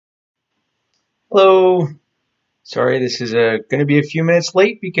Hello. Sorry, this is going to be a few minutes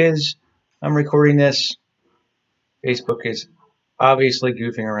late because I'm recording this. Facebook is obviously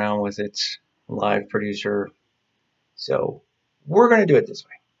goofing around with its live producer, so we're going to do it this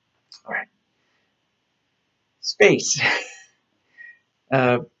way. All right. Space.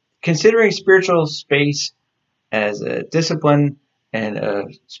 uh, Considering spiritual space as a discipline and a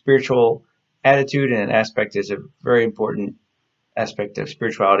spiritual attitude and an aspect is a very important aspect of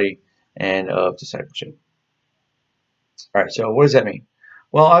spirituality and of discipleship. All right, so what does that mean?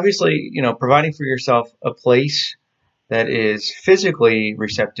 Well, obviously, providing for yourself a place that is physically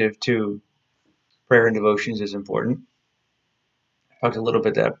receptive to prayer and devotions is important. I talked a little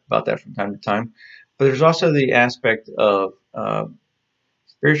bit about that from time to time. But there's also the aspect of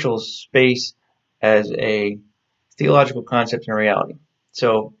spiritual space as a theological concept and reality.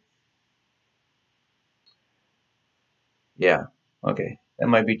 So, yeah, okay, that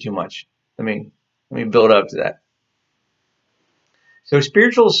might be too much. Let me build up to that. So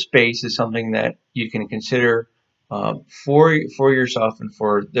spiritual space is something that you can consider for yourself and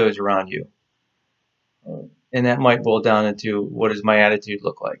for those around you. And that might boil down into, what does my attitude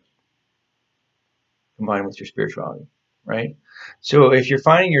look like combined with your spirituality, right? So if you're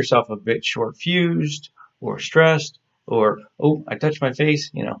finding yourself a bit short-fused or stressed or, oh, I touched my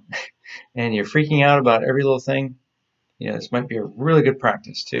face, and you're freaking out about every little thing, this might be a really good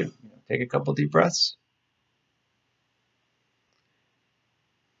practice to take a couple deep breaths.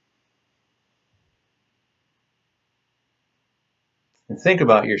 And think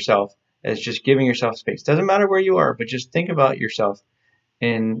about yourself as just giving yourself space. Doesn't matter where you are, but just think about yourself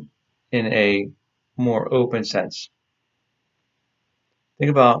in a more open sense.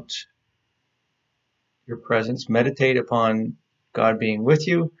 Think about your presence. Meditate upon God being with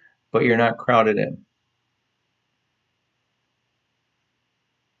you, but you're not crowded in.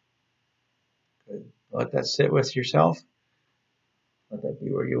 Good. Let that sit with yourself. Let that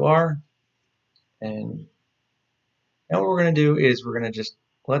be where you are. And now what we're going to do is we're going to just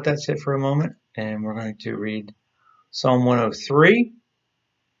let that sit for a moment, and we're going to read Psalm 103.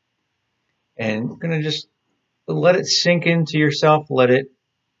 And we're going to just let it sink into yourself. Let it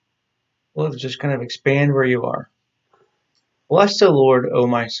just kind of expand where you are. Bless the Lord, O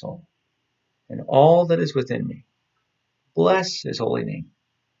my soul, and all that is within me. Bless his holy name.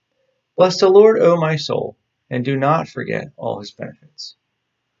 Bless the Lord, O my soul, and do not forget all his benefits.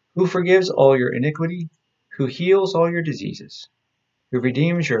 Who forgives all your iniquity, who heals all your diseases, who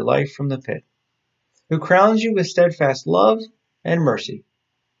redeems your life from the pit, who crowns you with steadfast love and mercy,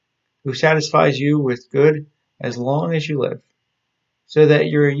 who satisfies you with good as long as you live, so that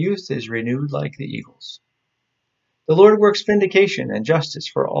your youth is renewed like the eagles. The Lord works vindication and justice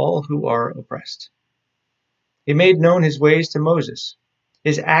for all who are oppressed. He made known his ways to Moses,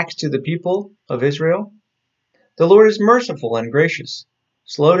 his acts to the people of Israel. The Lord is merciful and gracious,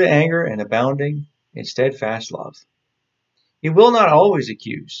 slow to anger and abounding in steadfast love. He will not always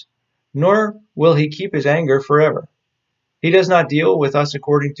accuse, nor will he keep his anger forever. He does not deal with us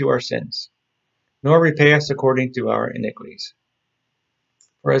according to our sins, nor repay us according to our iniquities.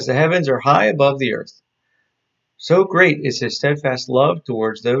 For as the heavens are high above the earth, so great is his steadfast love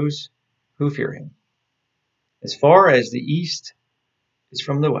towards those who fear him. As far as the east is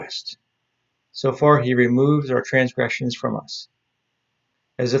from the west, so far he removes our transgressions from us.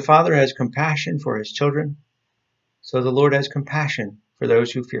 As the Father has compassion for his children, so the Lord has compassion for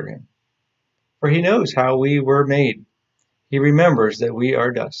those who fear him. For he knows how we were made. He remembers that we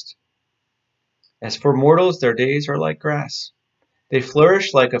are dust. As for mortals, their days are like grass. They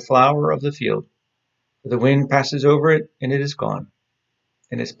flourish like a flower of the field. The wind passes over it, and it is gone,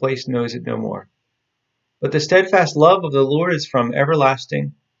 and its place knows it no more. But the steadfast love of the Lord is from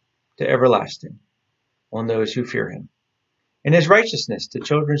everlasting to everlasting on those who fear him, and his righteousness to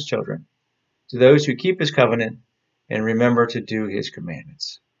children's children, to those who keep his covenant and remember to do his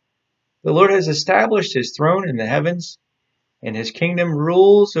commandments. The Lord has established his throne in the heavens, and his kingdom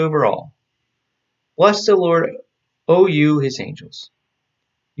rules over all. Bless the Lord, O you, his angels,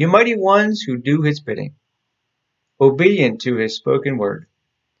 you mighty ones who do his bidding, obedient to his spoken word.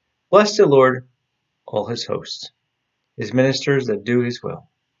 Bless the Lord, all his hosts, his ministers that do his will.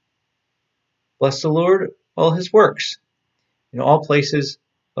 Bless the Lord, all his works, in all places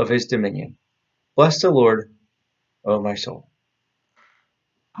of his dominion. Bless the Lord, O my soul.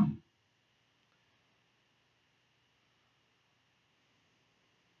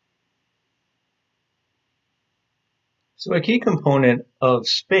 So a key component of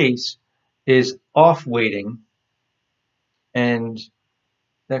space is off-weighting and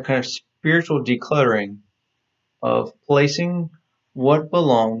that kind of spiritual decluttering of placing what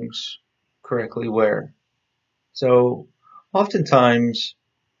belongs correctly where. So oftentimes,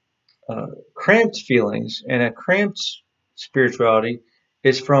 cramped feelings and a cramped spirituality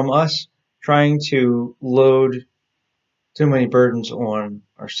is from us trying to load too many burdens on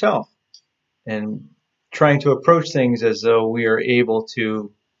ourselves and trying to approach things as though we are able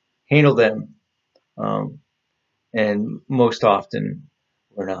to handle them. Um, and most often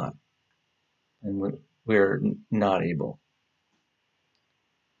we're not, and we're not able.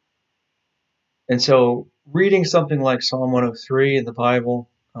 And so reading something like Psalm 103 in the Bible,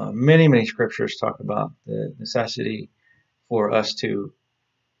 many scriptures talk about the necessity for us to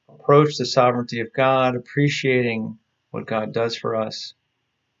approach the sovereignty of God, appreciating what God does for us.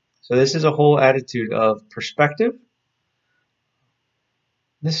 So this is a whole attitude of perspective.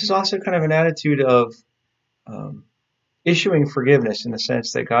 This is also kind of an attitude of issuing forgiveness, in the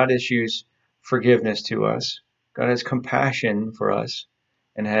sense that God issues forgiveness to us. God has compassion for us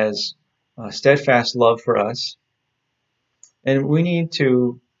and has steadfast love for us. And we need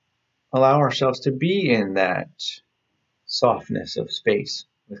to allow ourselves to be in that softness of space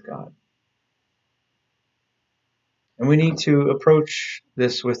with God. And we need to approach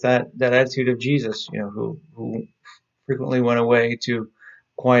this with that attitude of Jesus, who frequently went away to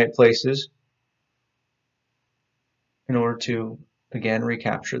quiet places in order to, again,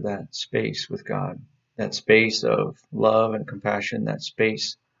 recapture that space with God, that space of love and compassion, that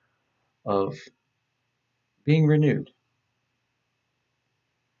space of being renewed.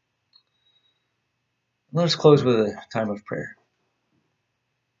 Let us close with a time of prayer.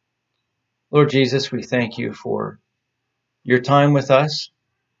 Lord Jesus, we thank you for your time with us,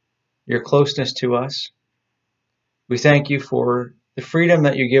 your closeness to us. We thank you for the freedom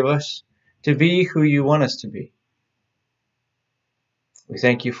that you give us to be who you want us to be. We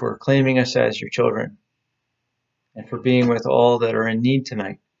thank you for claiming us as your children and for being with all that are in need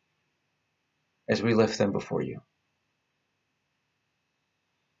tonight as we lift them before you.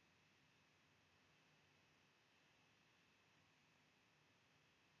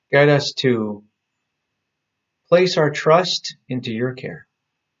 Guide us to place our trust into your care.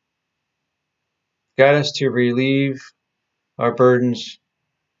 Guide us to relieve our burdens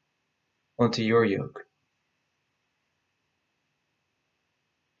onto your yoke.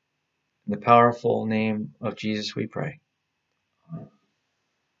 In the powerful name of Jesus we pray. Amen.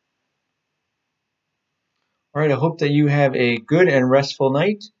 All right, I hope that you have a good and restful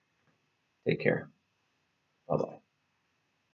night. Take care. Bye-bye.